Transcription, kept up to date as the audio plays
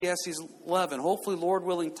Ecclesiastes 11. Hopefully, Lord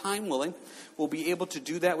willing, time willing, we'll be able to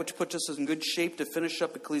do that, which puts us in good shape to finish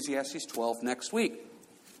up Ecclesiastes 12 next week.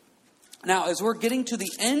 Now, as we're getting to the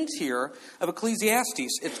end here of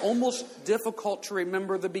Ecclesiastes, it's almost difficult to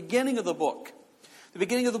remember the beginning of the book. The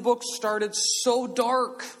beginning of the book started so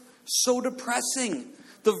dark, so depressing.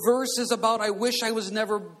 The verse is about, I wish I was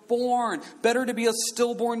never born. Better to be a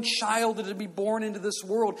stillborn child than to be born into this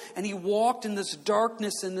world. And he walked in this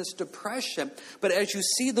darkness and this depression. But as you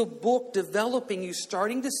see the book developing, you're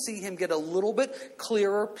starting to see him get a little bit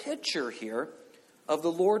clearer picture here of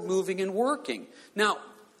the Lord moving and working. Now,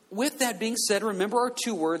 with that being said, remember our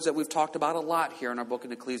two words that we've talked about a lot here in our book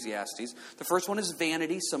in Ecclesiastes. The first one is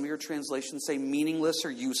vanity. Some of your translations say meaningless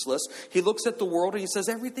or useless. He looks at the world and he says,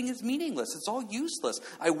 everything is meaningless. It's all useless.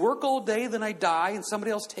 I work all day, then I die, and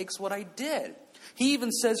somebody else takes what I did. He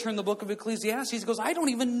even says here in the book of Ecclesiastes, he goes, I don't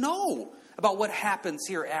even know about what happens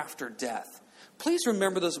here after death. Please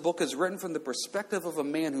remember this book is written from the perspective of a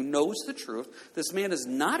man who knows the truth. This man is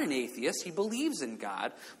not an atheist. He believes in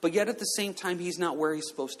God. But yet at the same time, he's not where he's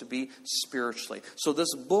supposed to be spiritually. So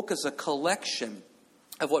this book is a collection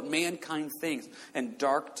of what mankind thinks in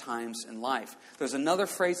dark times in life. There's another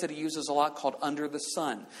phrase that he uses a lot called under the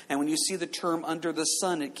sun. And when you see the term under the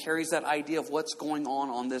sun, it carries that idea of what's going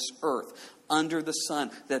on this earth. Under the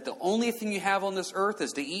sun. That the only thing you have on this earth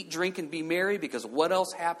is to eat, drink, and be merry, because what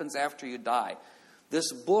else happens after you die?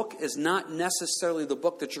 This book is not necessarily the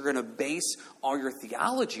book that you're going to base all your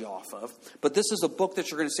theology off of, but this is a book that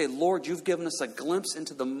you're going to say, Lord, you've given us a glimpse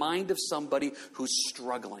into the mind of somebody who's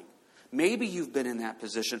struggling. Maybe you've been in that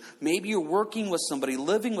position. Maybe you're working with somebody,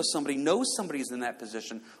 living with somebody, knows somebody's in that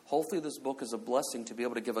position. Hopefully this book is a blessing to be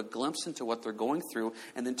able to give a glimpse into what they're going through,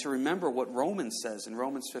 and then to remember what Romans says in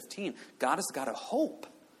Romans 15. God has got a hope.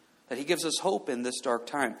 That he gives us hope in this dark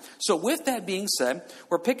time. So with that being said,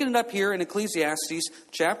 we're picking it up here in Ecclesiastes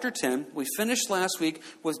chapter 10. We finished last week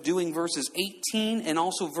with doing verses 18 and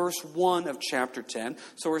also verse 1 of chapter 10.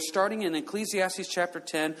 So we're starting in Ecclesiastes chapter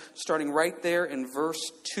 10, starting right there in verse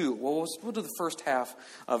 2. Well, we'll do the first half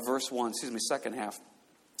of verse 1, second half.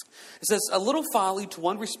 It says, a little folly to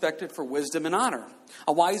one respected for wisdom and honor.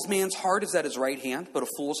 A wise man's heart is at his right hand, but a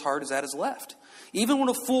fool's heart is at his left. Even when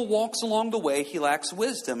a fool walks along the way, he lacks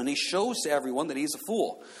wisdom, and he shows to everyone that he's a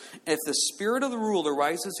fool. If the spirit of the ruler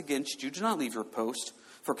rises against you, do not leave your post,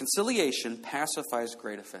 for conciliation pacifies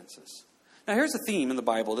great offenses. Now here's a theme in the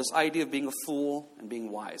Bible, this idea of being a fool and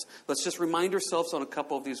being wise. Let's just remind ourselves on a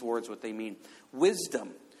couple of these words what they mean. Wisdom.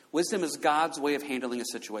 Wisdom is God's way of handling a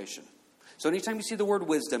situation. So anytime you see the word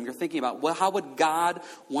wisdom, you're thinking about, well, how would God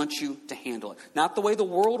want you to handle it? Not the way the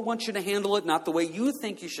world wants you to handle it, not the way you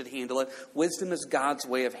think you should handle it. Wisdom is God's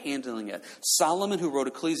way of handling it. Solomon, who wrote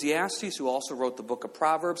Ecclesiastes, who also wrote the book of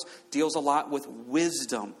Proverbs, deals a lot with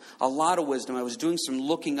wisdom. A lot of wisdom. I was doing some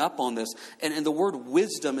looking up on this, and the word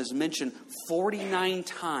wisdom is mentioned 49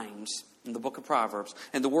 times in the book of Proverbs.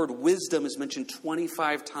 And the word wisdom is mentioned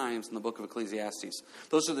 25 times in the book of Ecclesiastes.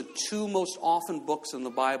 Those are the two most often books in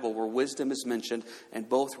the Bible where wisdom is mentioned, and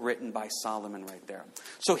both written by Solomon right there.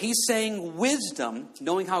 So he's saying wisdom,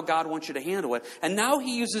 knowing how God wants you to handle it. And now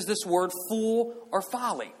he uses this word fool or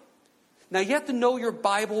folly. Now you have to know your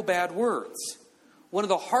Bible bad words. One of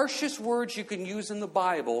the harshest words you can use in the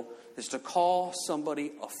Bible is to call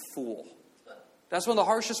somebody a fool. That's one of the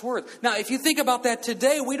harshest words. Now, if you think about that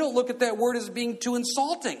today, we don't look at that word as being too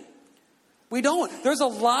insulting. We don't. There's a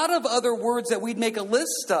lot of other words that we'd make a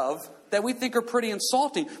list of that we think are pretty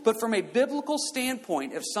insulting. But from a biblical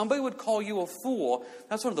standpoint, if somebody would call you a fool,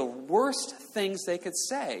 that's one of the worst things they could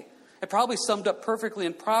say. It probably summed up perfectly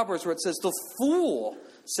in Proverbs where it says, the fool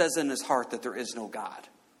says in his heart that there is no God.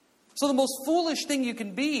 So the most foolish thing you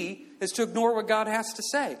can be is to ignore what God has to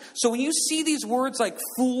say. So when you see these words like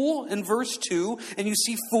fool in verse 2, and you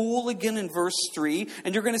see fool again in verse 3,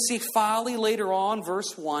 and you're going to see folly later on,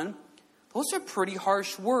 verse 1, those are pretty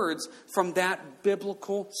harsh words from that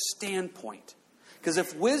biblical standpoint. Because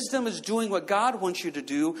if wisdom is doing what God wants you to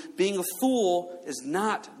do, being a fool is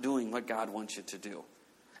not doing what God wants you to do.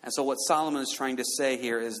 And so what Solomon is trying to say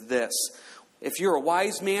here is this. If you're a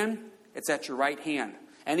wise man, it's at your right hand.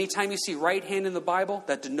 Anytime you see right hand in the Bible,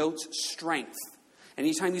 that denotes strength.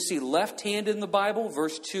 Anytime you see left hand in the Bible,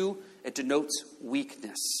 verse 2, it denotes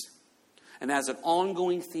weakness. And that's an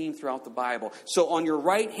ongoing theme throughout the Bible. So on your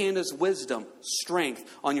right hand is wisdom, strength.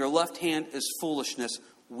 On your left hand is foolishness,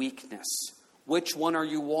 weakness. Which one are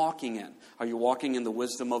you walking in? Are you walking in the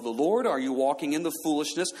wisdom of the Lord? Or are you walking in the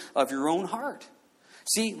foolishness of your own heart?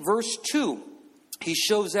 See, verse 2, he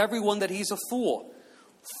shows everyone that he's a fool.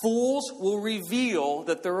 Fools will reveal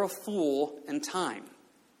that they're a fool in time.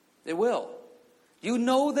 They will. You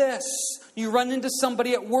know this. You run into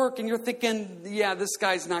somebody at work and you're thinking, yeah, this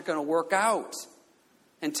guy's not going to work out.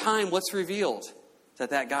 In time, what's revealed?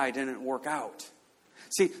 That guy didn't work out.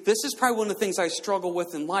 See, this is probably one of the things I struggle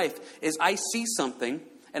with in life, is I see something,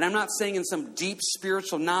 and I'm not saying in some deep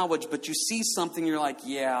spiritual knowledge, but you see something, you're like,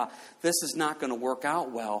 yeah, this is not going to work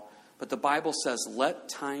out well. But the Bible says, let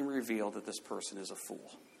time reveal that this person is a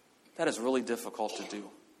fool. That is really difficult to do.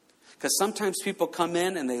 Because sometimes people come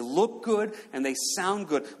in and they look good and they sound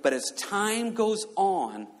good, but as time goes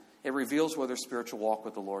on, it reveals where their spiritual walk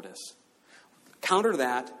with the Lord is. Counter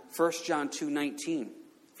that, 1 John 2:19.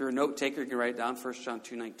 If you're a note taker, you can write it down, 1 John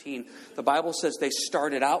 2:19. The Bible says they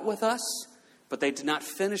started out with us, but they did not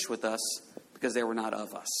finish with us because they were not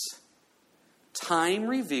of us. Time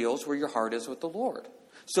reveals where your heart is with the Lord.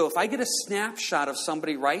 So if I get a snapshot of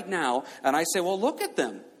somebody right now and I say, well, look at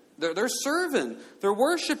them. They're serving, they're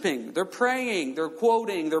worshiping, they're praying, they're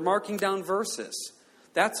quoting, they're marking down verses.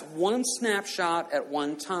 That's one snapshot at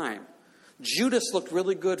one time. Judas looked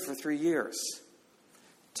really good for 3 years.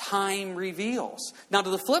 Time reveals. Now, to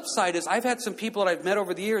the flip side is I've had some people that I've met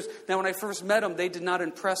over the years. Now, when I first met them, they did not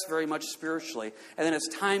impress very much spiritually. And then as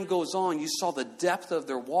time goes on, you saw the depth of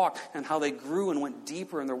their walk and how they grew and went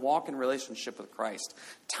deeper in their walk and relationship with Christ.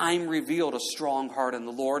 Time revealed a strong heart in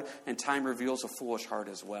the Lord, and time reveals a foolish heart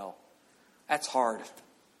as well. That's hard.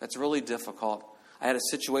 That's really difficult. I had a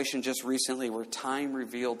situation just recently where time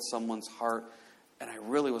revealed someone's heart, and I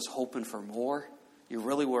really was hoping for more. You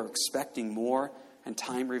really were expecting more. And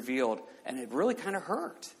time revealed, and it really kind of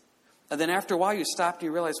hurt. And then after a while, you stopped and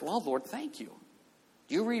you realized, well, Lord, thank you.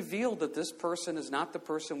 You revealed that this person is not the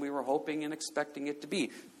person we were hoping and expecting it to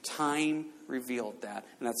be. Time revealed that.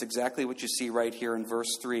 And that's exactly what you see right here in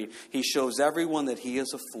verse 3. He shows everyone that he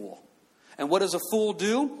is a fool. And what does a fool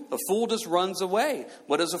do? A fool just runs away.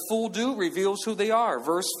 What does a fool do? Reveals who they are.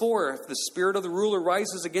 Verse 4, if the spirit of the ruler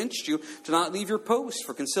rises against you, do not leave your post,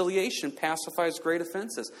 for conciliation pacifies great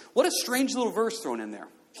offenses. What a strange little verse thrown in there.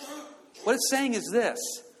 What it's saying is this.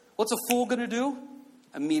 What's a fool going to do?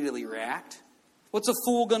 Immediately react. What's a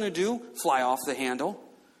fool going to do? Fly off the handle.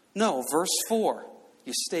 No, verse 4,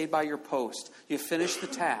 you stayed by your post. You finished the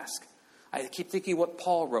task. I keep thinking what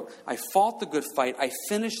Paul wrote. I fought the good fight. I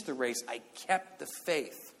finished the race. I kept the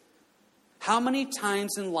faith. How many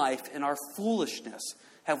times in life, in our foolishness,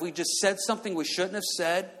 have we just said something we shouldn't have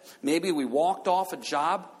said? Maybe we walked off a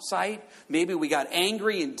job site. Maybe we got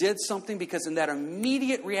angry and did something because in that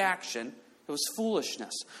immediate reaction, it was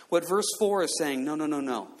foolishness. What verse 4 is saying,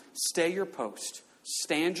 no. Stay your post.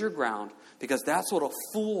 Stand your ground, because that's what a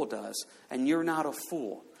fool does, and you're not a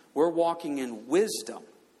fool. We're walking in wisdom.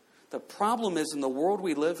 The problem is, in the world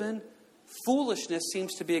we live in, foolishness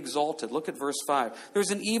seems to be exalted. Look at verse 5.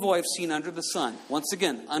 There's an evil I've seen under the sun. Once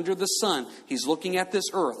again, under the sun. He's looking at this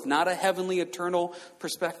earth, not a heavenly, eternal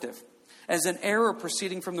perspective. As an error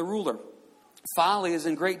proceeding from the ruler. Folly is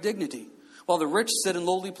in great dignity, while the rich sit in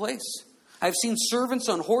lowly place. I've seen servants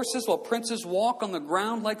on horses, while princes walk on the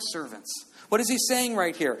ground like servants. What is he saying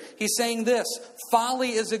right here? He's saying this.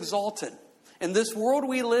 Folly is exalted. In this world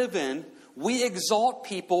we live in, we exalt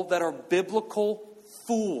people that are biblical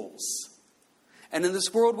fools. And in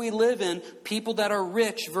this world we live in, people that are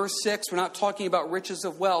rich, verse 6, we're not talking about riches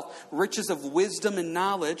of wealth, riches of wisdom and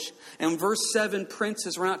knowledge. And verse 7,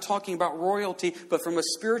 princes, we're not talking about royalty, but from a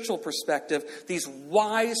spiritual perspective, these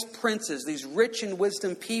wise princes, these rich in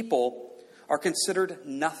wisdom people are considered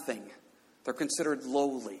nothing. They're considered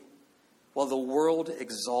lowly, while the world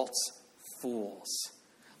exalts fools.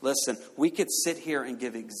 Listen, we could sit here and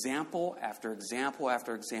give example after example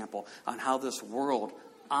after example on how this world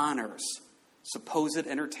honors supposed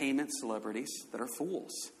entertainment celebrities that are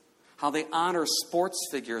fools. How they honor sports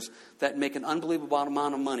figures that make an unbelievable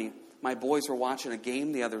amount of money. My boys were watching a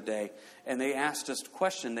game the other day, and they asked us a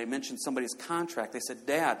question. They mentioned somebody's contract. They said,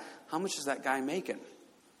 Dad, how much is that guy making?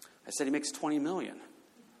 I said, he makes $20 million.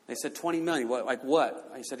 They said, $20 million? What, like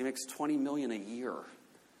what? I said, he makes $20 million a year.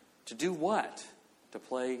 To do what? To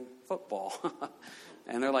play football.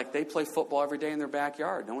 And they're like, they play football every day in their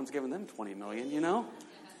backyard. No one's giving them $20 million, you know?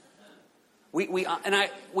 We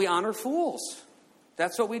honor fools.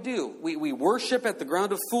 That's what we do. We worship at the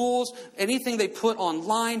ground of fools. Anything they put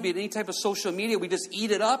online, be it any type of social media, we just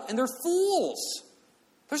eat it up, and they're fools.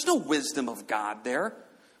 There's no wisdom of God there.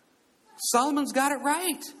 Solomon's got it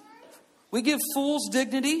right. We give fools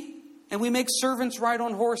dignity, and we make servants ride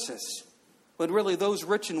on horses. But really, those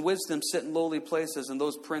rich in wisdom sit in lowly places, and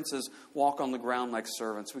those princes walk on the ground like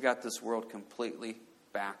servants. We got this world completely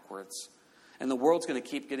backwards. And the world's going to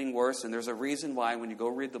keep getting worse, and there's a reason why when you go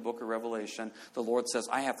read the book of Revelation, the Lord says,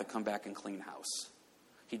 I have to come back and clean house.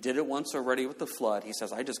 He did it once already with the flood. He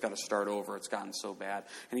says, I just got to start over. It's gotten so bad.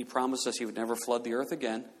 And he promised us he would never flood the earth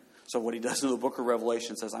again. So what he does in the book of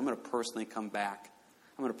Revelation says, I'm going to personally come back.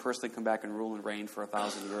 I'm going to personally come back and rule and reign for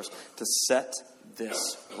 1,000 years to set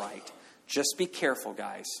this right. Just be careful,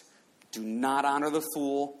 guys. Do not honor the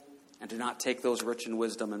fool, and do not take those rich in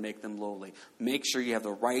wisdom and make them lowly. Make sure you have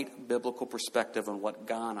the right biblical perspective on what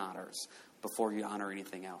God honors before you honor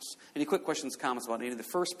anything else. Any quick questions, comments about any of the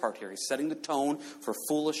first part here? He's setting the tone for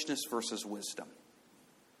foolishness versus wisdom.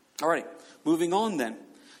 All right, moving on then.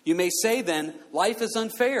 You may say then, life is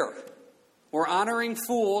unfair. We're honoring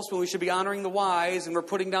fools when we should be honoring the wise, and we're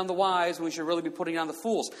putting down the wise when we should really be putting down the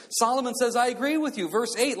fools. Solomon says, I agree with you.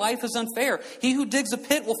 Verse 8, life is unfair. He who digs a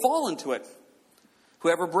pit will fall into it.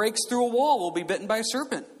 Whoever breaks through a wall will be bitten by a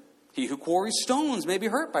serpent. He who quarries stones may be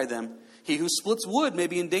hurt by them. He who splits wood may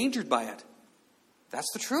be endangered by it.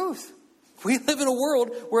 That's the truth. We live in a world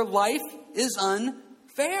where life is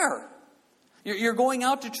unfair. You're going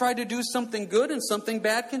out to try to do something good and something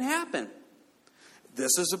bad can happen.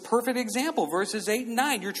 This is a perfect example. Verses 8 and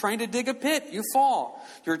 9. You're trying to dig a pit. You fall.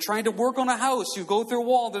 You're trying to work on a house. You go through a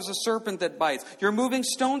wall. There's a serpent that bites. You're moving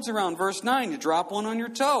stones around. Verse 9. You drop one on your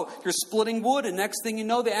toe. You're splitting wood. And next thing you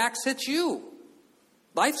know, the axe hits you.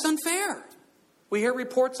 Life's unfair. We hear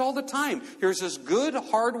reports all the time. Here's this good,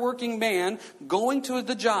 hardworking man going to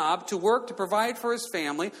the job to work to provide for his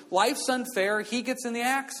family. Life's unfair. He gets in the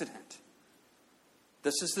accident.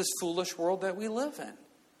 This is this foolish world that we live in.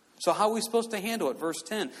 So how are we supposed to handle it? Verse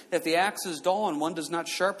 10, if the axe is dull and one does not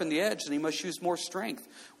sharpen the edge, then he must use more strength.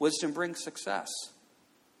 Wisdom brings success.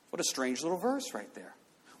 What a strange little verse right there.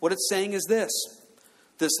 What it's saying is this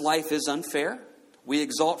life is unfair. We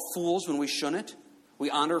exalt fools when we shouldn't.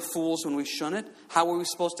 We honor fools when we shouldn't. How are we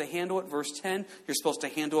supposed to handle it? Verse 10, you're supposed to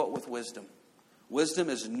handle it with wisdom. Wisdom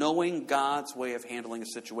is knowing God's way of handling a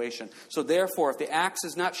situation. So therefore, if the axe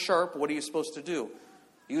is not sharp, what are you supposed to do?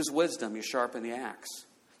 Use wisdom. You sharpen the axe.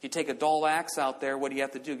 You take a dull axe out there, what do you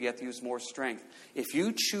have to do? You have to use more strength. If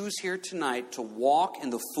you choose here tonight to walk in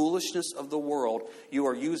the foolishness of the world, you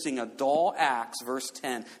are using a dull axe, verse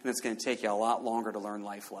 10, and it's going to take you a lot longer to learn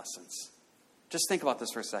life lessons. Just think about this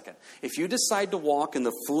for a second. If you decide to walk in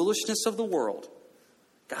the foolishness of the world,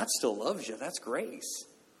 God still loves you. That's grace.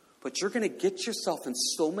 But you're going to get yourself in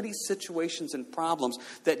so many situations and problems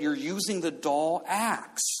that you're using the dull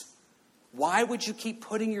axe. Why would you keep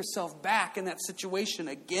putting yourself back in that situation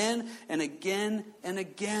again and again and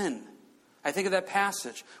again? I think of that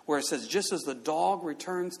passage where it says, just as the dog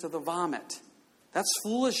returns to the vomit. That's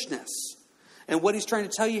foolishness. And what he's trying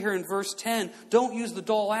to tell you here in verse 10, don't use the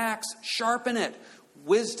dull axe, sharpen it.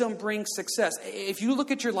 Wisdom brings success. If you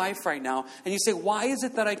look at your life right now and you say, why is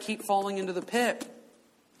it that I keep falling into the pit?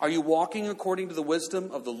 Are you walking according to the wisdom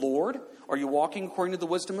of the Lord? Or are you walking according to the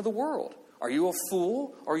wisdom of the world? Are you a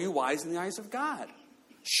fool or are you wise in the eyes of God?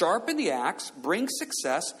 Sharpen the axe, bring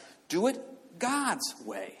success, do it God's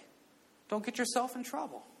way. Don't get yourself in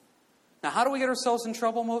trouble. Now, how do we get ourselves in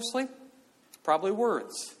trouble mostly? Probably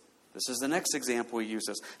words. This is the next example he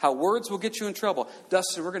uses. How words will get you in trouble.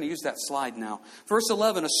 Dustin, we're going to use that slide now. Verse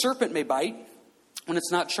 11, a serpent may bite when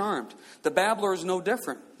it's not charmed. The babbler is no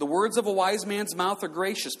different. The words of a wise man's mouth are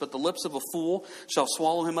gracious, but the lips of a fool shall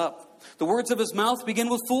swallow him up. The words of his mouth begin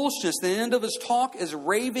with foolishness. The end of his talk is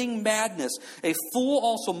raving madness. A fool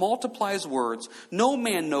also multiplies words. No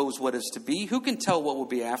man knows what is to be. Who can tell what will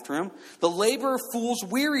be after him? The labor of fools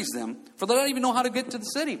wearies them, for they don't even know how to get to the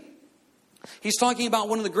city. He's talking about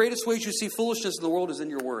one of the greatest ways you see foolishness in the world is in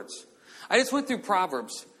your words. I just went through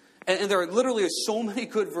Proverbs. And there are literally so many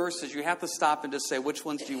good verses, you have to stop and just say, which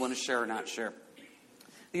ones do you want to share or not share?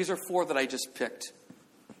 These are 4 that I just picked.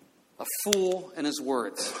 A fool and his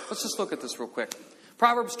words. Let's just look at this real quick.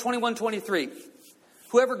 Proverbs 21:23.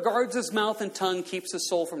 Whoever guards his mouth and tongue keeps his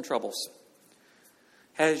soul from troubles.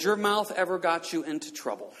 Has your mouth ever got you into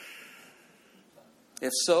trouble?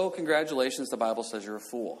 If so, congratulations, the Bible says you're a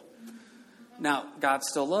fool. Now, God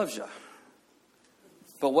still loves you.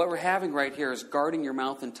 But what we're having right here is guarding your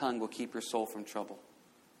mouth and tongue will keep your soul from trouble.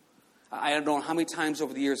 I don't know how many times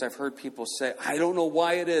over the years I've heard people say, I don't know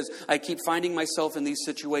why it is. I keep finding myself in these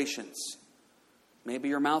situations. Maybe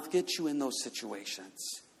your mouth gets you in those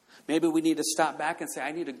situations. Maybe we need to stop back and say,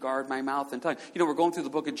 I need to guard my mouth and tongue. You know, we're going through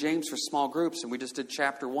the book of James for small groups, and we just did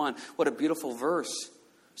chapter 1. What a beautiful verse.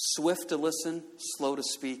 Swift to listen, slow to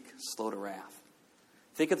speak, slow to wrath.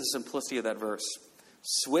 Think of the simplicity of that verse.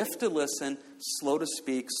 Swift to listen, slow to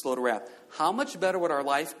speak, slow to wrath. How much better would our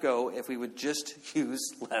life go if we would just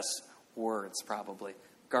use less words, probably?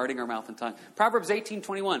 Guarding our mouth and tongue. Proverbs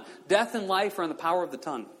 18:21. Death and life are in the power of the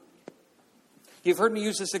tongue. You've heard me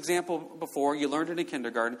use this example before. You learned it in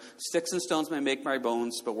kindergarten. Sticks and stones may make my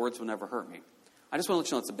bones, but words will never hurt me. I just want to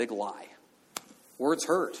let you know it's a big lie. Words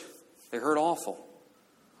hurt. They hurt awful.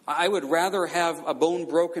 I would rather have a bone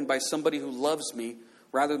broken by somebody who loves me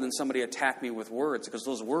rather than somebody attack me with words, because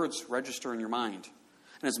those words register in your mind.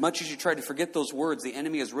 And as much as you try to forget those words, the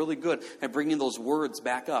enemy is really good at bringing those words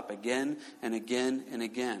back up again and again and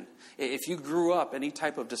again. If you grew up any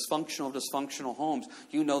type of dysfunctional homes,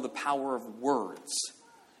 you know the power of words.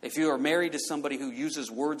 If you are married to somebody who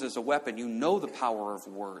uses words as a weapon, you know the power of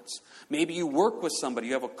words. Maybe you work with somebody,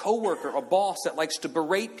 you have a coworker, a boss that likes to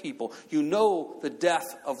berate people. You know the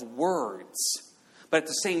death of words. But at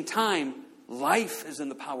the same time, life is in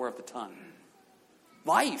the power of the tongue.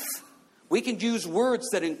 Life. We can use words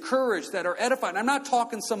that encourage, that are edifying. I'm not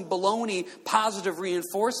talking some baloney positive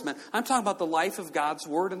reinforcement. I'm talking about the life of God's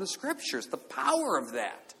Word in the Scriptures. The power of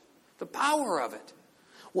that. The power of it.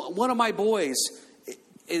 One of my boys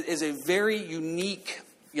is a very unique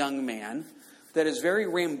young man that is very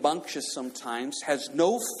rambunctious sometimes, has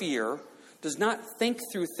no fear, does not think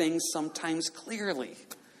through things sometimes clearly.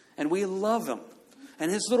 And we love him. And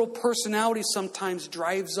his little personality sometimes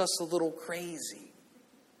drives us a little crazy.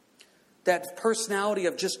 That personality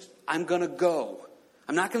of just, I'm going to go.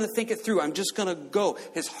 I'm not going to think it through. I'm just going to go.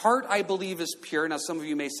 His heart, I believe, is pure. Now, some of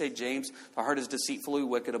you may say, James, the heart is deceitfully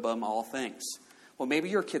wicked above all things. Well, maybe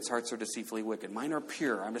your kids' hearts are deceitfully wicked. Mine are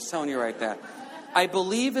pure. I'm just telling you right that. I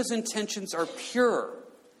believe his intentions are pure.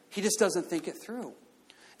 He just doesn't think it through.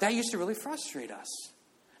 That used to really frustrate us.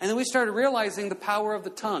 And then we started realizing the power of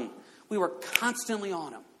the tongue. We were constantly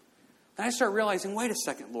on him. Then I started realizing, wait a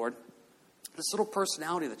second, Lord. This little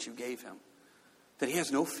personality that you gave him, that he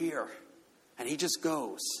has no fear, and he just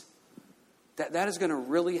goes. That is going to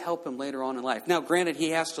really help him later on in life. Now, granted, he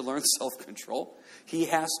has to learn self-control. He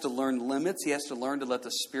has to learn limits. He has to learn to let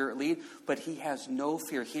the Spirit lead. But he has no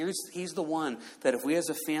fear. He's the one that if we as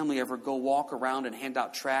a family ever go walk around and hand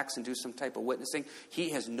out tracts and do some type of witnessing, he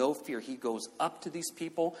has no fear. He goes up to these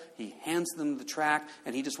people. He hands them the tract,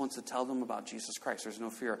 and he just wants to tell them about Jesus Christ. There's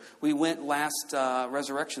no fear. We went last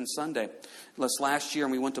Resurrection Sunday, last year,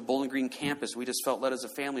 and we went to Bowling Green campus. We just felt led as a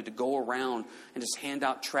family to go around and just hand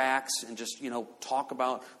out tracts and just, talk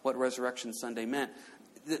about what Resurrection Sunday meant.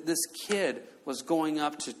 This kid was going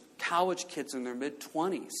up to college kids in their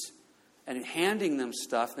mid-20s and handing them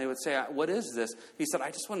stuff. And they would say, what is this? He said,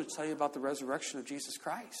 I just want to tell you about the resurrection of Jesus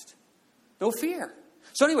Christ. No fear.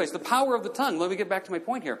 So anyways, the power of the tongue. Let me get back to my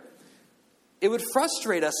point here. It would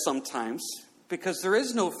frustrate us sometimes because there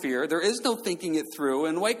is no fear. There is no thinking it through.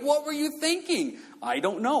 And what were you thinking? I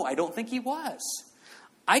don't know. I don't think he was.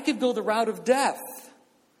 I could go the route of death.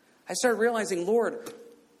 I started realizing, Lord,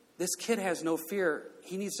 this kid has no fear.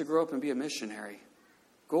 He needs to grow up and be a missionary.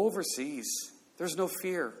 Go overseas. There's no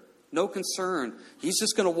fear, no concern. He's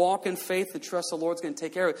just going to walk in faith and trust the Lord's going to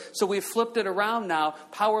take care of it. So we've flipped it around now,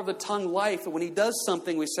 power of the tongue life. And when he does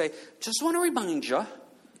something, we say, just want to remind you,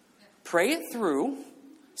 pray it through,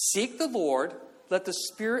 seek the Lord, let the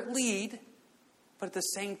Spirit lead. But at the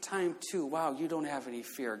same time, too, wow, you don't have any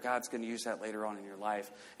fear. God's going to use that later on in your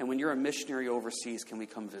life. And when you're a missionary overseas, can we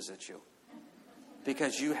come visit you?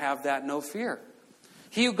 Because you have that no fear.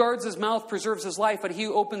 He who guards his mouth preserves his life, but he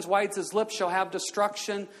who opens wide his lips shall have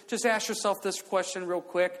destruction. Just ask yourself this question real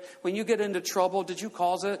quick. When you get into trouble, did you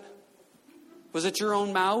cause it? Was it your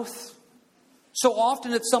own mouth? So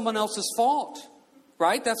often it's someone else's fault.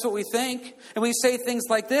 Right? That's what we think. And we say things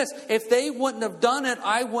like this. If they wouldn't have done it,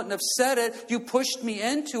 I wouldn't have said it. You pushed me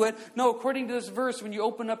into it. No, according to this verse, when you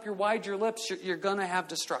open up your lips, you're going to have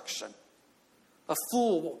destruction. A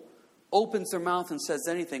fool opens their mouth and says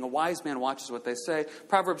anything. A wise man watches what they say.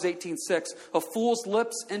 Proverbs 18:6. A fool's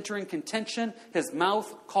lips enter in contention. His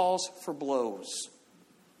mouth calls for blows.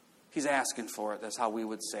 He's asking for it. That's how we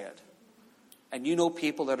would say it. And you know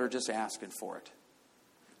people that are just asking for it.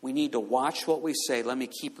 We need to watch what we say. Let me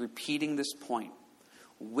keep repeating this point.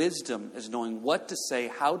 Wisdom is knowing what to say,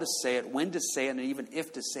 how to say it, when to say it, and even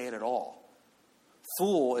if to say it at all.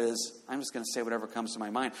 Fool is, I'm just going to say whatever comes to my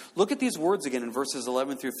mind. Look at these words again in verses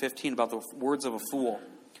 11 through 15 about the words of a fool.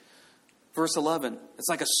 Verse 11, it's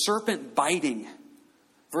like a serpent biting.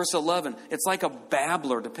 Verse 11, it's like a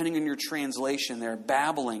babbler, depending on your translation there,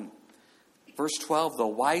 babbling. Verse 12, the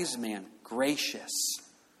wise man, gracious.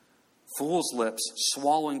 Fool's lips,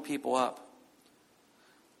 swallowing people up.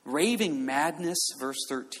 Raving madness, verse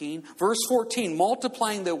 13. Verse 14,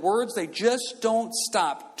 multiplying the words, they just don't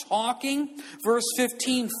stop talking. Verse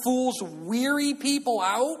 15, fools weary people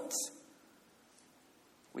out.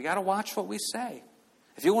 We got to watch what we say.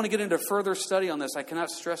 If you want to get into further study on this, I cannot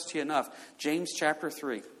stress to you enough. James chapter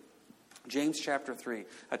 3. James chapter 3,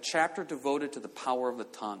 a chapter devoted to the power of the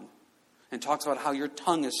tongue. And talks about how your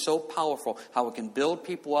tongue is so powerful, how it can build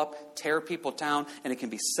people up, tear people down, and it can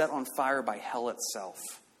be set on fire by hell itself.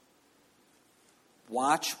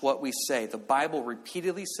 Watch what we say. The Bible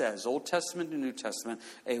repeatedly says, Old Testament and New Testament,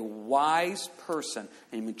 a wise person,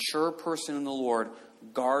 a mature person in the Lord,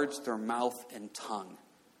 guards their mouth and tongue.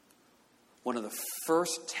 One of the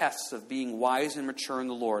first tests of being wise and mature in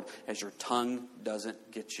the Lord is your tongue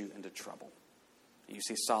doesn't get you into trouble. And you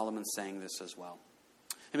see Solomon saying this as well.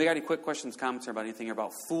 Anybody got any quick questions, comments about anything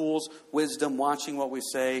about fools, wisdom, watching what we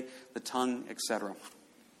say, the tongue, etc.?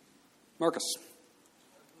 Marcus. I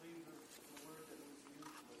believe the word that was used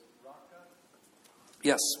was raka.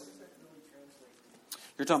 Yes. What does that really translate to?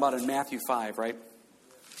 You're talking about in Matthew 5, right?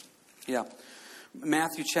 Yeah.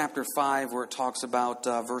 Matthew chapter 5, where it talks about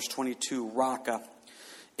verse 22, raka.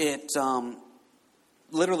 It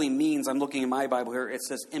literally means, I'm looking in my Bible here, it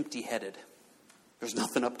says empty-headed. There's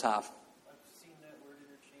nothing up top.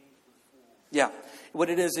 Yeah, what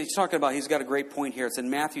it is, he's talking about, he's got a great point here. It's in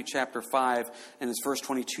Matthew chapter 5, and it's verse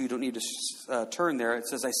 22. You don't need to turn there. It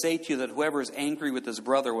says, I say to you that whoever is angry with his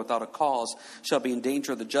brother without a cause shall be in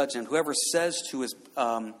danger of the judgment. Whoever says to his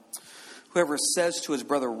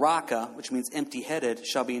brother raka, which means empty-headed,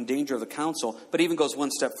 shall be in danger of the council. But it even goes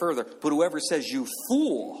one step further. But whoever says you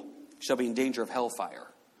fool shall be in danger of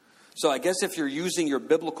hellfire. So I guess if you're using your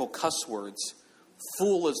biblical cuss words,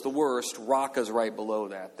 fool is the worst, raka is right below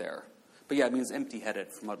that there. But yeah, it means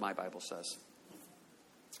empty-headed from what my Bible says.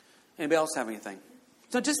 Anybody else have anything?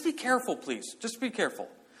 So just be careful, please. Just be careful.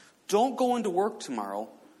 Don't go into work tomorrow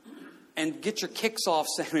and get your kicks off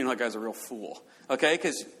saying, that guy's a real fool. Okay?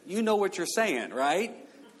 Because you know what you're saying, right?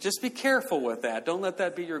 Just be careful with that. Don't let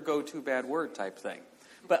that be your go-to bad word type thing.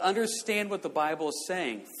 But understand what the Bible is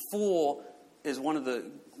saying. Fool is one of the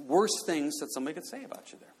worst things that somebody could say about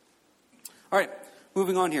you there. All right,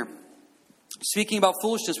 moving on here. Speaking about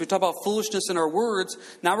foolishness, we talk about foolishness in our words.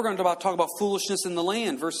 Now we're going to talk about foolishness in the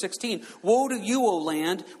land. Verse 16. Woe to you, O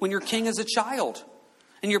land, when your king is a child,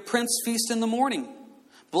 and your prince feast in the morning.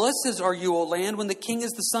 Blessed are you, O land, when the king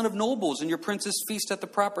is the son of nobles, and your princes feast at the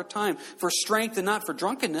proper time, for strength and not for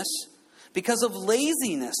drunkenness. Because of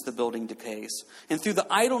laziness the building decays, and through the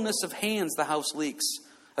idleness of hands the house leaks.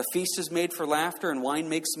 A feast is made for laughter, and wine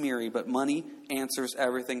makes merry, but money answers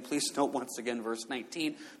everything. Please note once again verse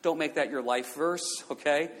 19. Don't make that your life verse,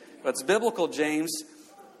 okay? But it's biblical, James.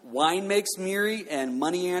 Wine makes merry, and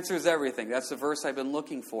money answers everything. That's the verse I've been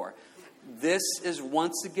looking for. This is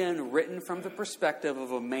once again written from the perspective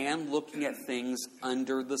of a man looking at things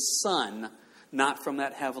under the sun, not from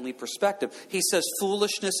that heavenly perspective. He says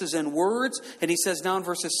foolishness is in words, and he says now in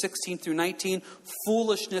verses 16 through 19,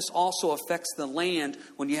 foolishness also affects the land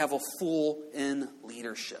when you have a fool in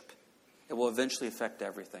leadership. It will eventually affect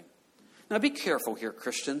everything. Now be careful here,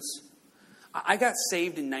 Christians. I got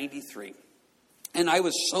saved in 93, and I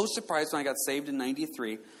was so surprised when I got saved in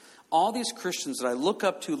 93. All these Christians that I look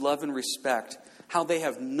up to, love, and respect, how they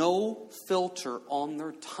have no filter on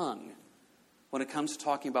their tongue when it comes to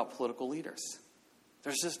talking about political leaders.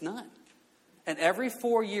 There's just none. And every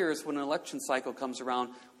 4 years when an election cycle comes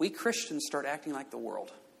around, we Christians start acting like the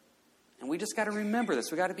world. And we just got to remember this.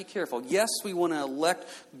 We got to be careful. Yes, we want to elect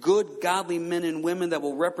good, godly men and women that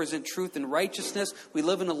will represent truth and righteousness. We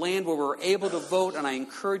live in a land where we're able to vote, and I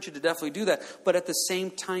encourage you to definitely do that. But at the same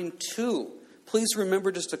time, too, please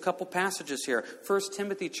remember just a couple passages here. 1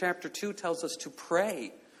 Timothy chapter 2 tells us to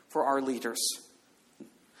pray for our leaders.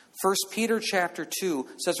 1 Peter chapter 2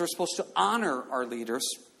 says we're supposed to honor our leaders.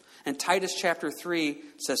 And Titus chapter 3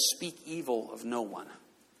 says speak evil of no one.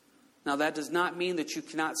 Now that does not mean that you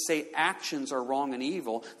cannot say actions are wrong and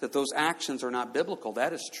evil, that those actions are not biblical.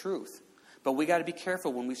 That is truth. But we got to be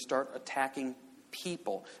careful when we start attacking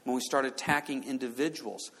people, when we start attacking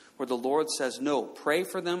individuals, where the Lord says, no, pray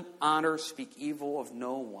for them, honor, speak evil of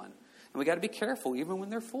no one. And we got to be careful even when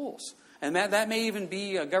they're fools. And that may even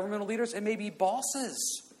be governmental leaders. It may be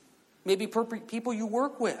bosses. Maybe people you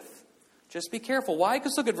work with. Just be careful. Why?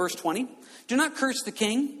 Because look at verse 20. Do not curse the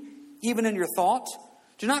king, even in your thought.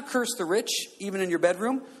 Do not curse the rich, even in your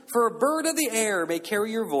bedroom. For a bird of the air may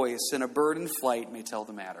carry your voice, and a bird in flight may tell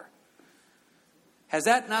the matter. Has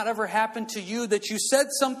that not ever happened to you, that you said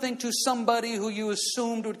something to somebody who you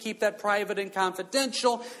assumed would keep that private and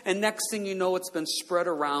confidential, and next thing you know, it's been spread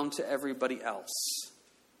around to everybody else?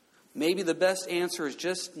 Maybe the best answer is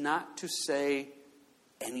just not to say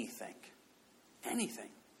anything. Anything.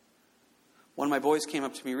 One of my boys came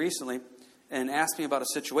up to me recently and asked me about a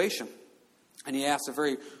situation. And he asked a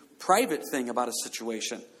very private thing about a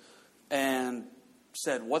situation. And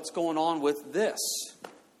said, what's going on with this?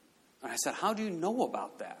 And I said, how do you know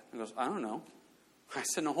about that? He goes, I don't know. I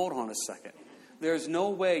said, no, hold on a second. There's no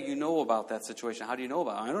way you know about that situation. How do you know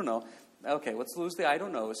about it? I don't know. Okay, let's lose the I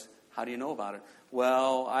don't knows. How do you know about it?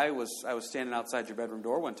 Well, I was standing outside your bedroom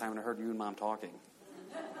door one time and I heard you and Mom talking.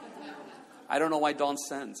 I don't know why Dawn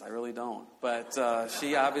sends. I really don't. But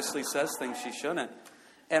she obviously says things she shouldn't.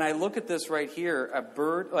 And I look at this right here. A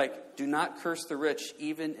bird, do not curse the rich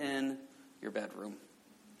even in your bedroom.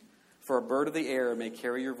 For a bird of the air may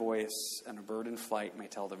carry your voice, and a bird in flight may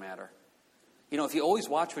tell the matter. If you always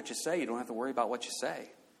watch what you say, you don't have to worry about what you say.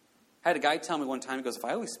 I had a guy tell me one time, he goes, if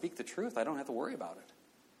I always speak the truth, I don't have to worry about it.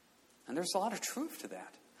 And there's a lot of truth to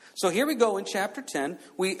that. So here we go in chapter 10.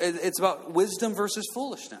 It's about wisdom versus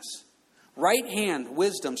foolishness. Right hand,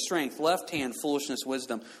 wisdom, strength. Left hand, foolishness,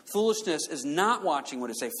 wisdom. Foolishness is not watching what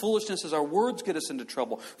it says. Foolishness is our words get us into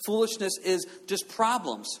trouble. Foolishness is just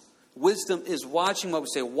problems. Wisdom is watching what we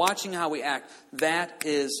say, watching how we act. That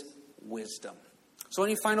is wisdom. So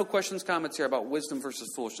any final questions, comments here about wisdom versus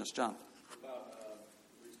foolishness? John? About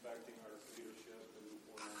respecting our leadership, and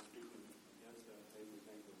when I'm speaking against that, made me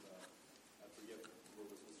think of, I forget what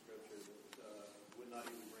was the scripture, that would not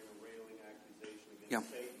even bring a railing accusation against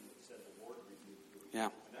Satan, that said the Lord rebuked you. Yeah.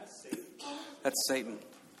 And that's Satan. That's Satan.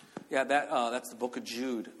 Yeah, that's the book of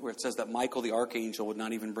Jude, where it says that Michael the archangel would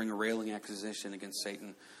not even bring a railing accusation against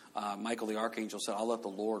Satan. Michael the archangel said, I'll let the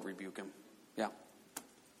Lord rebuke him. Yeah.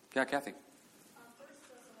 Yeah, Kathy.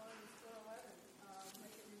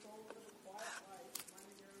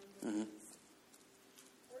 Mm-hmm.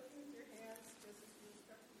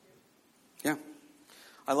 Yeah.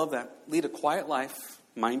 I love that. Lead a quiet life,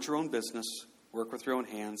 mind your own business, work with your own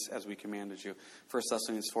hands as we commanded you. 1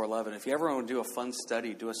 Thessalonians 4:11. If you ever want to do a fun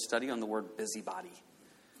study, do a study on the word busybody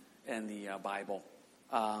in the Bible.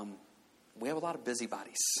 We have a lot of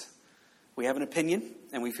busybodies. We have an opinion,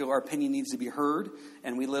 and we feel our opinion needs to be heard.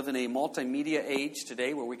 And we live in a multimedia age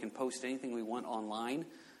today where we can post anything we want online.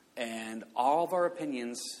 And all of our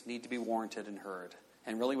opinions need to be warranted and heard.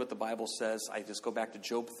 And really what the Bible says, I just go back to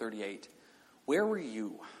Job 38. Where were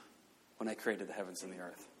you when I created the heavens and the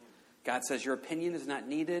earth? God says, your opinion is not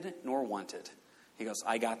needed nor wanted. He goes,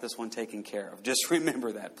 I got this one taken care of. Just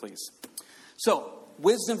remember that, please. So,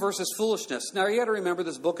 wisdom versus foolishness. Now, you got to remember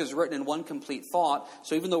this book is written in one complete thought.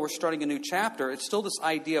 So even though we're starting a new chapter, it's still this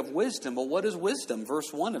idea of wisdom. Well, what is wisdom?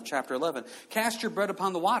 Verse 1 of chapter 11. Cast your bread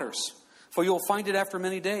upon the waters, for you will find it after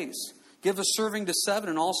many days. Give a serving to 7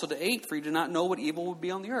 and also to 8, for you do not know what evil will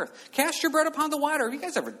be on the earth. Cast your bread upon the water. Have you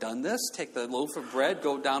guys ever done this? Take the loaf of bread,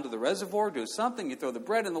 go down to the reservoir, do something. You throw the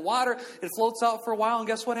bread in the water. It floats out for a while, and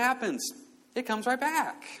guess what happens? It comes right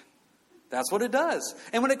back. That's what it does.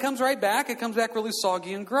 And when it comes back really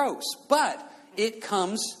soggy and gross. But it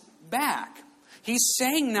comes back. He's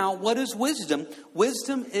saying now, what is wisdom?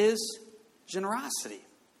 Wisdom is generosity.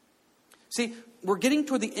 See, we're getting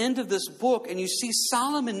toward the end of this book, and you see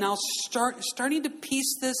Solomon now starting to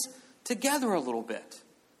piece this together a little bit.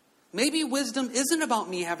 Maybe wisdom isn't about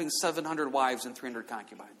me having 700 wives and 300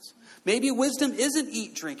 concubines. Maybe wisdom isn't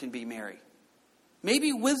eat, drink, and be merry.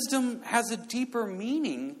 Maybe wisdom has a deeper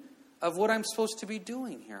meaning of what I'm supposed to be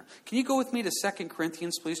doing here. Can you go with me to 2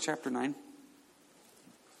 Corinthians, please, chapter 9?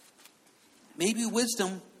 Maybe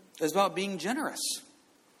wisdom is about being generous.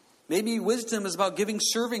 Maybe wisdom is about giving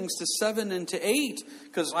servings to 7 and to 8,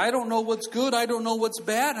 because I don't know what's good, I don't know what's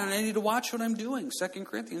bad, and I need to watch what I'm doing. 2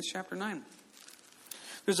 Corinthians chapter 9.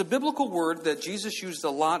 There's a biblical word that Jesus used a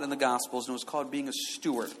lot in the Gospels, and it was called being a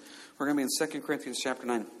steward. We're going to be in 2 Corinthians chapter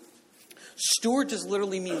 9. Steward just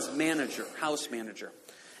literally means manager, house manager.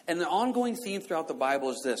 And the ongoing theme throughout the Bible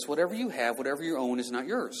is this: whatever you have, whatever you own is not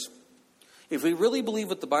yours. If we really believe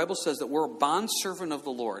what the Bible says, that we're a bondservant of the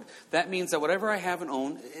Lord, that means that whatever I have and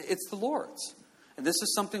own, it's the Lord's. And this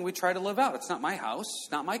is something we try to live out. It's not my house,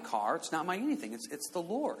 it's not my car, it's not my anything. It's the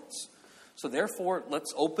Lord's. So therefore,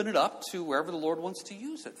 let's open it up to wherever the Lord wants to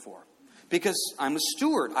use it for. Because I'm a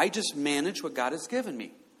steward. I just manage what God has given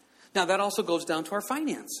me. Now, that also goes down to our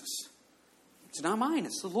finances. It's not mine,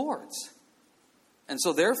 it's the Lord's. And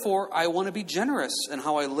so therefore, I want to be generous in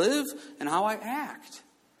how I live and how I act.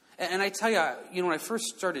 And I tell you, when I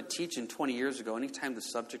first started teaching 20 years ago, anytime the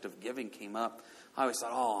subject of giving came up, I always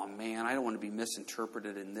thought, oh man, I don't want to be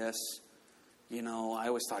misinterpreted in this. I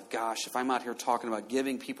always thought, gosh, if I'm out here talking about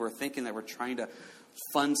giving, people are thinking that we're trying to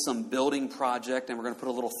fund some building project and we're going to put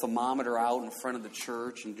a little thermometer out in front of the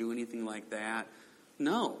church and do anything like that.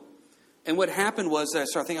 No. And what happened was I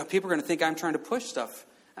started thinking, people are going to think I'm trying to push stuff.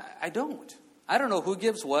 I don't. I don't know who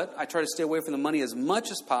gives what. I try to stay away from the money as much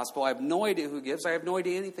as possible. I have no idea who gives. I have no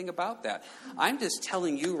idea anything about that. I'm just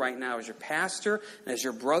telling you right now, as your pastor and as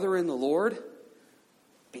your brother in the Lord,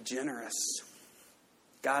 be generous.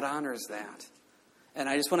 God honors that. And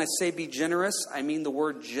when I say be generous, I mean the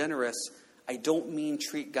word generous. I don't mean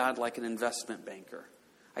treat God like an investment banker.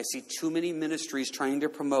 I see too many ministries trying to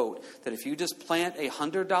promote that if you just plant a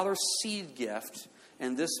 $100 seed gift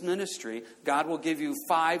in this ministry, God will give you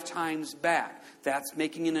 5 times back. That's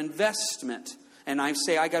making an investment. And I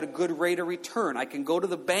say I got a good rate of return. I can go to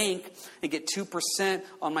the bank and get 2%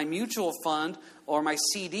 on my mutual fund or my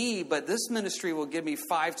CD, but this ministry will give me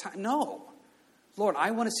 5 times. No. Lord,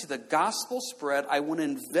 I want to see the gospel spread. I want to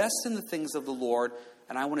invest in the things of the Lord.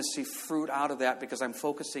 And I want to see fruit out of that because I'm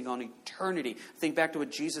focusing on eternity. Think back to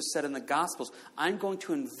what Jesus said in the Gospels. I'm going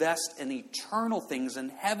to invest in eternal things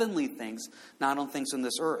and heavenly things, not on things in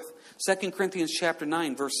this earth. 2 Corinthians chapter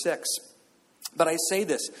 9, verse 6. But I say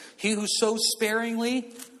this, he who sows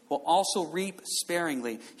sparingly will also reap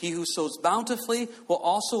sparingly. He who sows bountifully will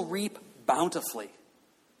also reap bountifully.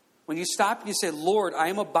 When you stop and you say, Lord, I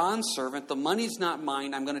am a bondservant. The money's not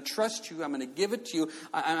mine. I'm going to trust you. I'm going to give it to you.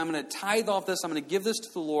 I'm going to tithe off this. I'm going to give this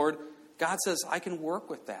to the Lord. God says, I can work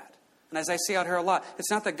with that. And as I say out here a lot, it's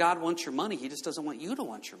not that God wants your money. He just doesn't want you to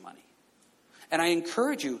want your money. And I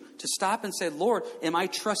encourage you to stop and say, Lord, am I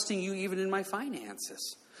trusting you even in my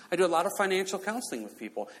finances? I do a lot of financial counseling with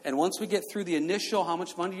people. And once we get through the initial, how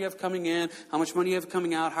much money do you have coming in? How much money do you have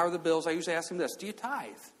coming out? How are the bills? I usually ask them this, do you tithe?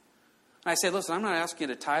 And I say, listen, I'm not asking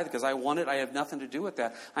you to tithe because I want it. I have nothing to do with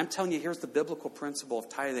that. I'm telling you, here's the biblical principle of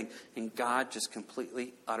tithing. And God just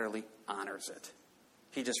completely, utterly honors it.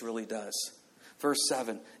 He just really does. Verse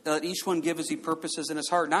 7, let each one give as he purposes in his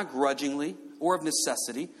heart, not grudgingly or of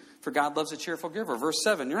necessity, for God loves a cheerful giver. Verse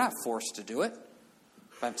 7, you're not forced to do it.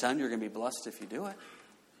 But I'm telling you, you're going to be blessed if you do it.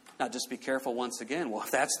 Now, just be careful once again. Well,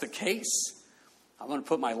 if that's the case, I'm going to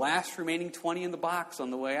put my last remaining 20 in the box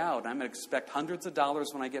on the way out. I'm going to expect hundreds of dollars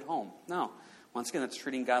when I get home. No. Once again, that's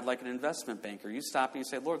treating God like an investment banker. You stop and you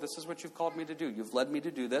say, Lord, this is what you've called me to do. You've led me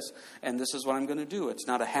to do this, and this is what I'm going to do. It's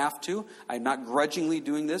not a have to. I'm not grudgingly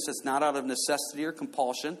doing this. It's not out of necessity or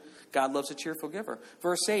compulsion. God loves a cheerful giver.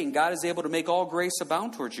 Verse 8, God is able to make all grace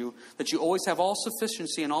abound towards you, that you always have all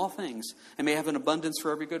sufficiency in all things, and may have an abundance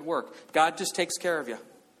for every good work. God just takes care of you.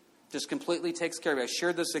 Just completely takes care of you. I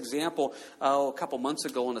shared this example a couple months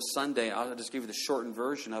ago on a Sunday. I'll just give you the shortened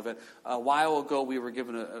version of it. A while ago, we were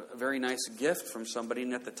given a very nice gift from somebody,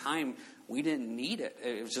 and at the time, we didn't need it.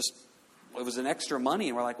 It was an extra money,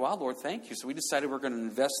 and we're like, wow, Lord, thank you. So we decided we're going to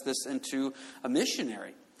invest this into a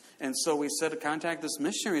missionary. And so we said to contact this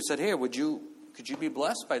missionary. We said, hey, could you be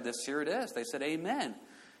blessed by this? Here it is. They said, amen.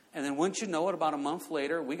 And then wouldn't you know it, about a month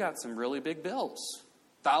later, we got some really big bills.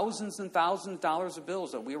 Thousands and thousands of dollars of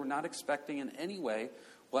bills that we were not expecting in any way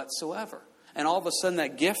whatsoever. And all of a sudden,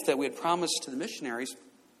 that gift that we had promised to the missionaries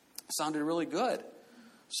sounded really good.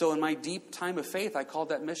 So in my deep time of faith, I called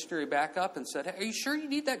that missionary back up and said, hey, are you sure you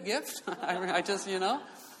need that gift? I just,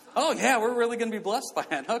 oh, yeah, we're really going to be blessed by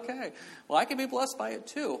it. Okay. Well, I can be blessed by it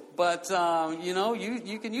too. But,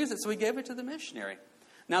 you can use it. So we gave it to the missionary.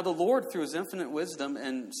 Now, the Lord, through his infinite wisdom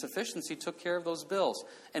and sufficiency, took care of those bills.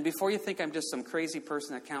 And before you think I'm just some crazy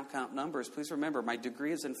person that count numbers, please remember, my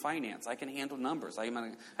degree is in finance. I can handle numbers.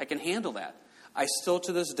 I can handle that. I still,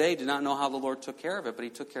 to this day, do not know how the Lord took care of it, but he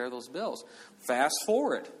took care of those bills. Fast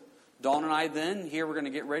forward. Dawn and I then, here we're going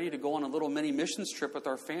to get ready to go on a little mini missions trip with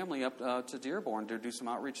our family up to Dearborn to do some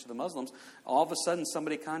outreach to the Muslims. All of a sudden,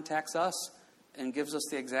 somebody contacts us and gives us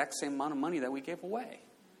the exact same amount of money that we gave away.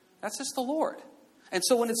 That's just the Lord. And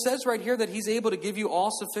so when it says right here that he's able to give you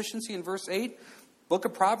all sufficiency in verse 8, book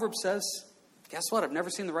of Proverbs says, guess what? I've never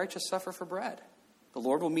seen the righteous suffer for bread. The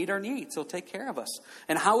Lord will meet our needs. He'll take care of us.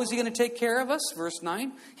 And how is he going to take care of us? Verse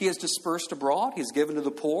 9, he has dispersed abroad. He's given to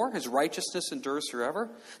the poor. His righteousness endures forever.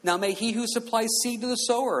 Now may he who supplies seed to the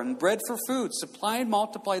sower and bread for food supply and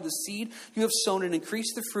multiply the seed you have sown and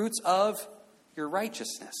increase the fruits of your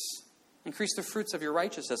righteousness. Increase the fruits of your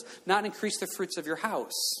righteousness, not increase the fruits of your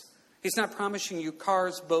house. He's not promising you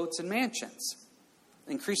cars, boats, and mansions.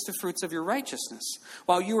 Increase the fruits of your righteousness,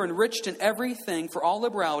 while you are enriched in everything for all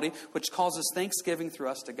liberality, which causes thanksgiving through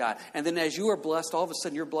us to God. And then as you are blessed, all of a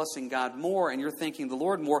sudden you're blessing God more, and you're thanking the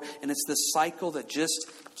Lord more, and it's this cycle that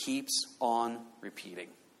just keeps on repeating.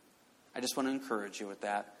 I just want to encourage you with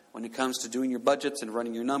that. When it comes to doing your budgets and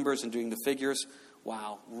running your numbers and doing the figures,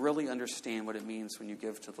 wow, really understand what it means when you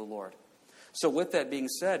give to the Lord. So with that being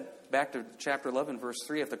said, back to chapter 11, verse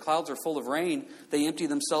 3, if the clouds are full of rain, they empty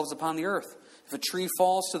themselves upon the earth. If a tree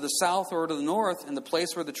falls to the south or to the north, in the place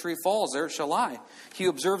where the tree falls, there it shall lie. He who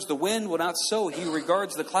observes the wind will not sow. He who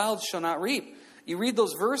regards the clouds shall not reap. You read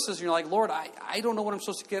those verses and you're like, Lord, I don't know what I'm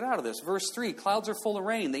supposed to get out of this. Verse 3, clouds are full of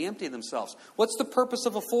rain. They empty themselves. What's the purpose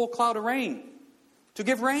of a full cloud of rain? To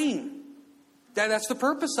give rain. That's the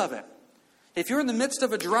purpose of it. If you're in the midst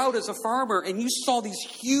of a drought as a farmer and you saw these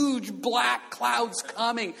huge black clouds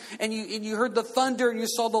coming and you heard the thunder and you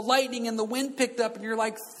saw the lightning and the wind picked up and you're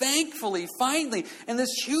like, thankfully, finally, and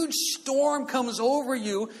this huge storm comes over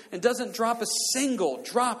you and doesn't drop a single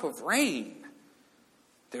drop of rain,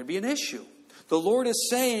 there'd be an issue. The Lord is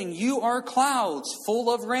saying, you are clouds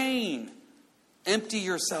full of rain. Empty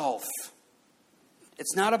yourself.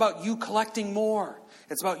 It's not about you collecting more.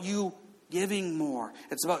 It's about you giving more.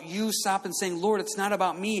 It's about you stopping saying, Lord, it's not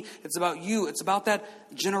about me. It's about you. It's about that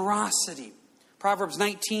generosity. Proverbs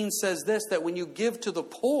 19 says this, that when you give to the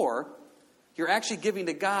poor, you're actually giving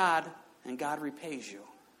to God and God repays you.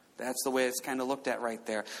 That's the way it's kind of looked at right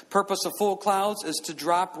there. Purpose of full clouds is to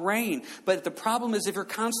drop rain. But the problem is if you're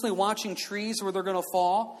constantly watching trees where they're going to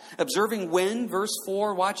fall, observing wind, verse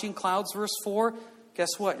 4, watching clouds, verse 4, guess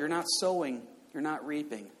what? You're not sowing. You're not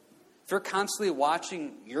reaping. If you're constantly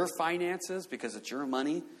watching your finances because it's your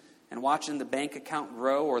money and watching the bank account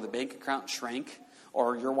grow or the bank account shrink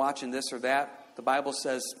or you're watching this or that, the Bible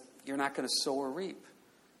says you're not going to sow or reap.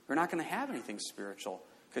 You're not going to have anything spiritual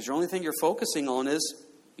because the only thing you're focusing on is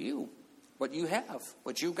you, what you have,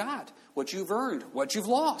 what you got, what you've earned, what you've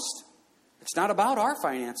lost. It's not about our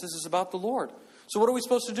finances, it's about the Lord. So what are we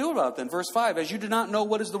supposed to do about it then? Verse 5, as you do not know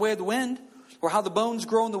what is the way of the wind, or how the bones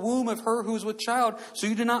grow in the womb of her who is with child, so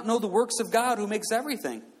you do not know the works of God who makes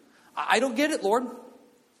everything. I don't get it, Lord.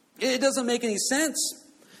 It doesn't make any sense.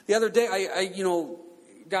 The other day, I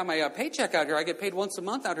got my paycheck out here. I get paid once a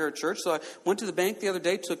month out here at church. So I went to the bank the other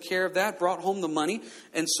day, took care of that, brought home the money.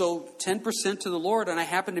 And so 10% to the Lord. And I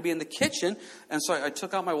happened to be in the kitchen. And so I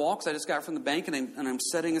took out my walks I just got from the bank. And I'm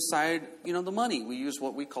setting aside, the money. We use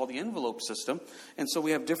what we call the envelope system. And so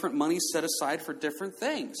we have different money set aside for different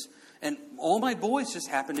things. And all my boys just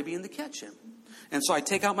happen to be in the kitchen. And so I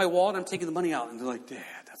take out my wallet. I'm taking the money out. And they're like, Dad,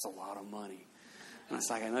 that's a lot of money. And it's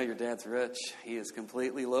like, I know your dad's rich. He is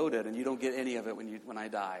completely loaded, and you don't get any of it when I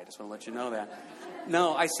die. I just want to let you know that.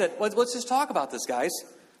 No, I said, let's just talk about this, guys.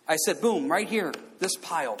 I said, boom, right here, this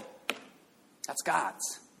pile. That's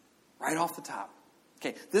God's. Right off the top.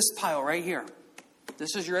 Okay, this pile right here.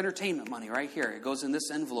 This is your entertainment money right here. It goes in this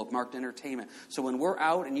envelope marked entertainment. So when we're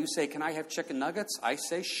out and you say, can I have chicken nuggets? I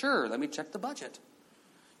say, sure, let me check the budget.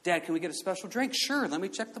 Dad, can we get a special drink? Sure, let me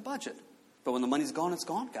check the budget. But when the money's gone, it's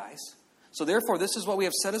gone, guys. So therefore, this is what we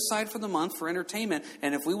have set aside for the month for entertainment.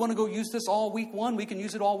 And if we want to go use this all week one, we can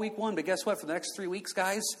use it all week one. But guess what? For the next 3 weeks,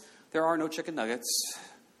 guys, there are no chicken nuggets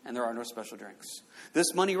and there are no special drinks.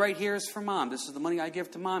 This money right here is for Mom. This is the money I give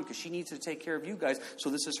to Mom because she needs to take care of you guys. So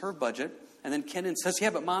this is her budget. And then Kenan says, yeah,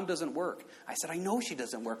 but Mom doesn't work. I said, I know she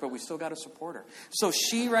doesn't work, but we still got to support her. So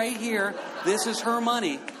she right here, this is her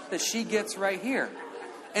money that she gets right here.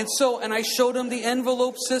 And I showed them the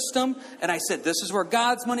envelope system, and I said, this is where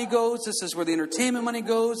God's money goes, this is where the entertainment money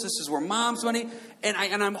goes, this is where Mom's money, and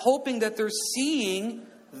I'm hoping that they're seeing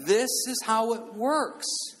this is how it works.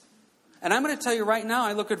 And I'm going to tell you right now,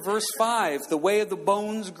 I look at verse 5, the way the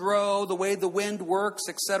bones grow, the way the wind works,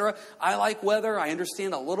 etc. I like weather, I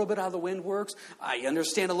understand a little bit how the wind works, I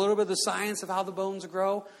understand a little bit of the science of how the bones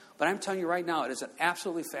grow, but I'm telling you right now, it is an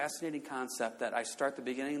absolutely fascinating concept that I start the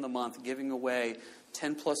beginning of the month giving away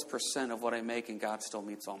 10+% of what I make, and God still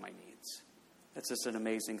meets all my needs. That's just an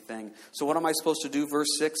amazing thing. So what am I supposed to do? Verse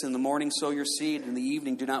 6, in the morning sow your seed, in the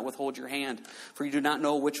evening do not withhold your hand, for you do not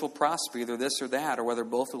know which will prosper, either this or that, or whether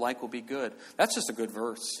both alike will be good. That's just a good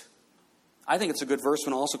verse. I think it's a good verse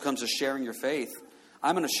when it also comes to sharing your faith.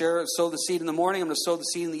 I'm going to sow the seed in the morning. I'm going to sow the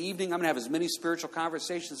seed in the evening. I'm going to have as many spiritual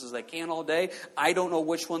conversations as I can all day. I don't know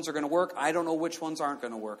which ones are going to work. I don't know which ones aren't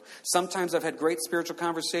going to work. Sometimes I've had great spiritual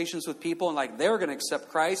conversations with people and they're going to accept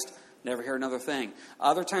Christ. Never hear another thing.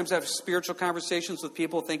 Other times I have spiritual conversations with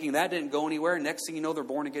people thinking that didn't go anywhere. Next thing you know, they're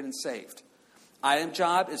born again and saved. My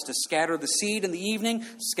job is to scatter the seed in the evening,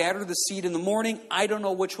 scatter the seed in the morning. I don't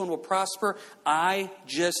know which one will prosper. I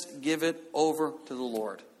just give it over to the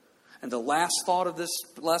Lord. And the last thought of this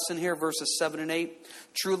lesson here, verses 7 and 8.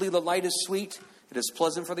 Truly the light is sweet. It is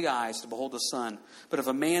pleasant for the eyes to behold the sun. But if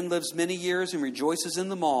a man lives many years and rejoices in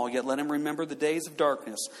them all, yet let him remember the days of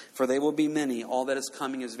darkness, for they will be many. All that is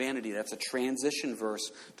coming is vanity. That's a transition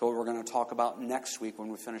verse to what we're going to talk about next week when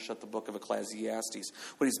we finish up the book of Ecclesiastes.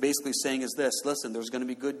 What he's basically saying is this. Listen, there's going to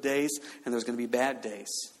be good days and there's going to be bad days.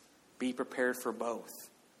 Be prepared for both.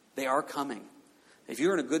 They are coming. If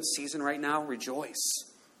you're in a good season right now, rejoice.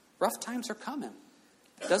 Rough times are coming.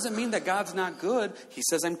 Doesn't mean that God's not good. He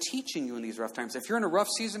says, I'm teaching you in these rough times. If you're in a rough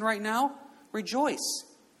season right now, rejoice.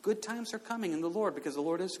 Good times are coming in the Lord because the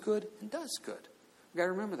Lord is good and does good. You've got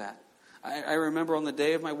to remember that. I remember on the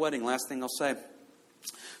day of my wedding, last thing I'll say,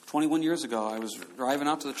 21 years ago, I was driving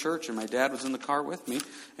out to the church, and my dad was in the car with me,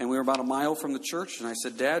 and we were about a mile from the church, and I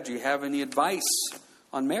said, Dad, do you have any advice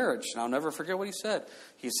on marriage? And I'll never forget what he said.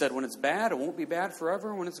 He said, when it's bad, it won't be bad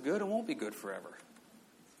forever. When it's good, it won't be good forever.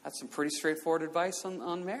 That's some pretty straightforward advice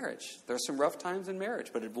on marriage. There's some rough times in marriage,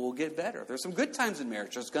 but it will get better. There's some good times in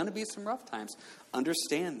marriage. There's going to be some rough times.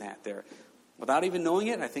 Understand that there. Without even knowing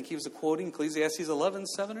it, I think he was quoting Ecclesiastes 11,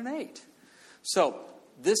 7, and 8. So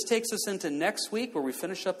this takes us into next week where we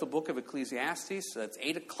finish up the book of Ecclesiastes. That's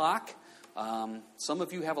 8 o'clock. Some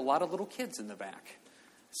of you have a lot of little kids in the back.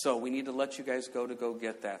 So we need to let you guys go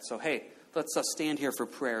get that. So hey, let's stand here for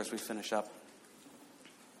prayer as we finish up.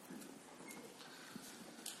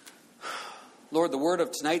 Lord, the word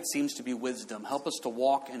of tonight seems to be wisdom. Help us to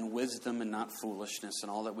walk in wisdom and not foolishness in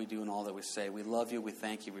all that we do and all that we say. We love you, we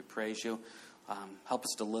thank you, we praise you. Help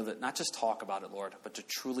us to live it, not just talk about it, Lord, but to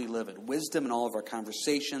truly live it. Wisdom in all of our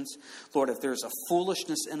conversations. Lord, if there's a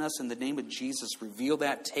foolishness in us, in the name of Jesus, reveal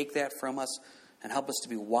that, take that from us, and help us to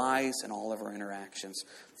be wise in all of our interactions.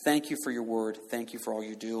 Thank you for your word. Thank you for all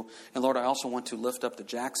you do. And Lord, I also want to lift up the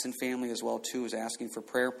Jackson family as well, too, who's asking for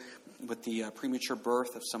prayer with the premature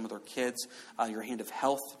birth of some of their kids. Your hand of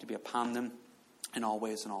health to be upon them in all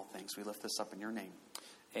ways and all things. We lift this up in your name.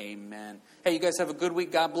 Amen. Hey, you guys have a good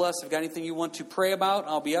week. God bless. If you've got anything you want to pray about,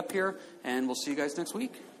 I'll be up here, and we'll see you guys next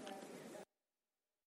week.